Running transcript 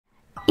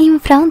In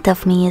front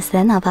of me is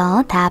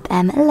LENOVO Tab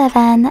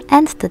M11,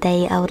 and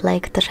today I would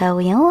like to show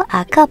you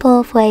a couple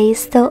of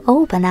ways to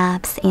open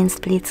apps in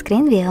split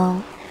screen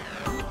view.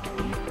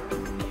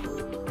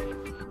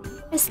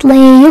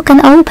 Firstly, you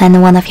can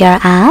open one of your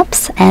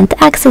apps and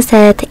access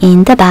it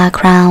in the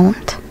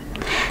background.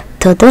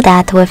 To do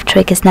that with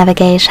Tricky's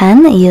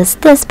navigation, use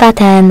this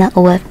button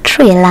with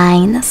 3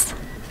 lines.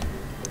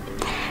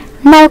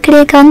 Now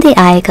click on the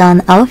icon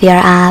of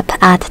your app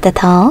at the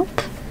top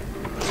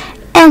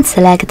and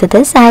select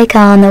this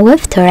icon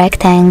with 2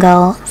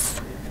 rectangles.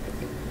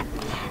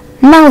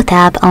 Now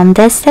tap on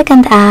the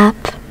second app.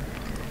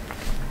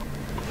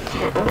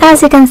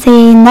 As you can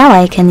see, now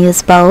I can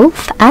use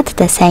both at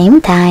the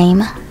same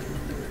time.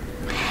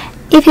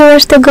 If you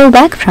wish to go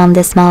back from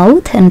this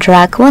mode,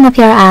 drag one of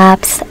your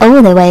apps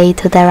all the way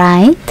to the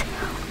right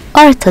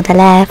or to the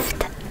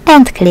left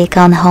and click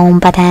on Home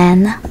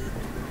button.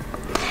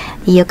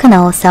 You can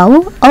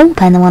also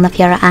open one of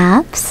your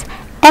apps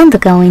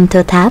and go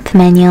into Tab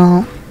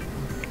menu.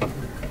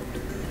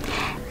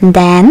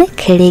 Then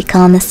click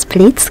on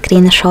Split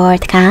Screen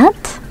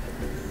shortcut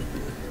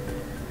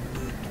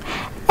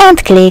and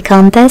click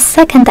on the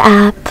second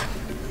app.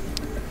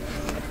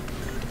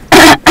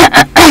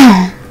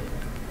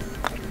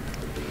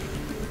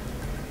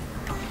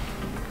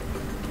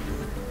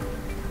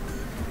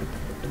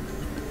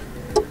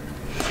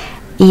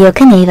 You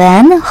can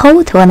even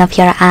hold one of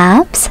your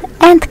apps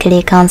and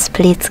click on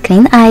split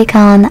screen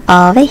icon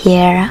over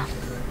here.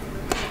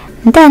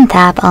 Then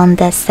tap on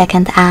the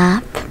second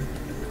app.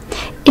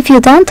 If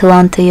you don't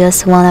want to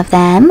use one of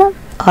them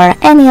or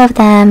any of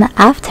them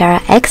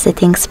after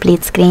exiting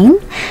split screen,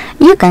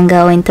 you can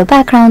go into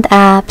background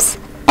apps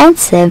and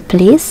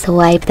simply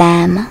swipe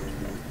them.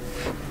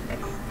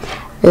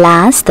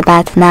 Last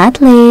but not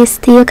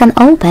least, you can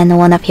open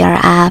one of your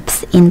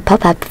apps in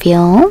pop-up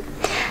view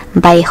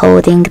by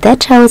holding the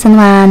chosen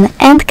one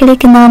and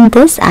clicking on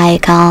this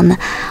icon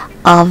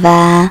of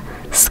a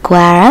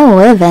square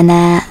within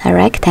a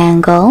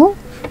rectangle.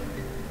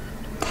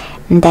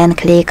 Then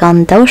click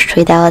on those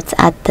 3 dots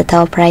at the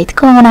top right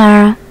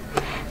corner,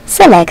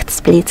 select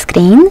split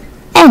screen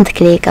and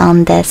click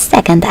on the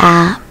second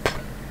app.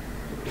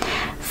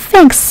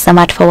 Thanks so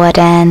much for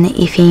watching.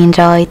 If you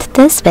enjoyed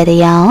this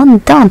video,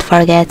 don't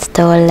forget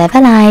to leave a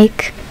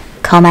like,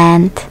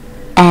 comment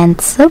and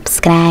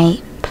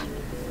subscribe.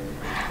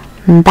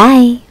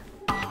 Bye!